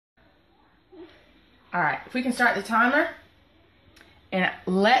All right, if we can start the timer, and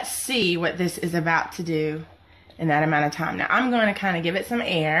let's see what this is about to do in that amount of time. Now, I'm going to kind of give it some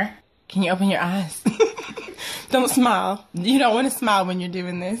air. Can you open your eyes? Don't smile. You don't want to smile when you're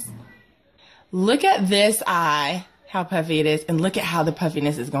doing this. Look at this eye, how puffy it is, and look at how the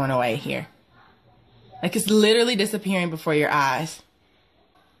puffiness is going away here. Like, it's literally disappearing before your eyes.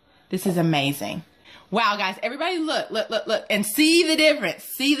 This is amazing. Wow, guys, everybody look, and see the difference.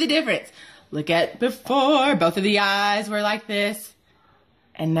 See the difference. Look at before, both of the eyes were like this.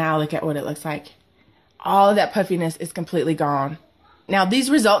 And now look at what it looks like. All of that puffiness is completely gone. Now, these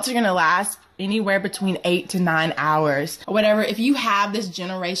results are gonna last anywhere between 8 to 9 hours or whatever. If you have this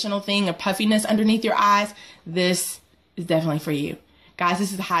generational thing of puffiness underneath your eyes, this is definitely for you. Guys,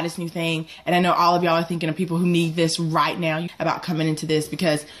 this is the hottest new thing, and I know all of y'all are thinking of people who need this right now about coming into this,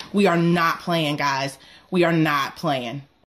 because we are not playing, guys. We are not playing.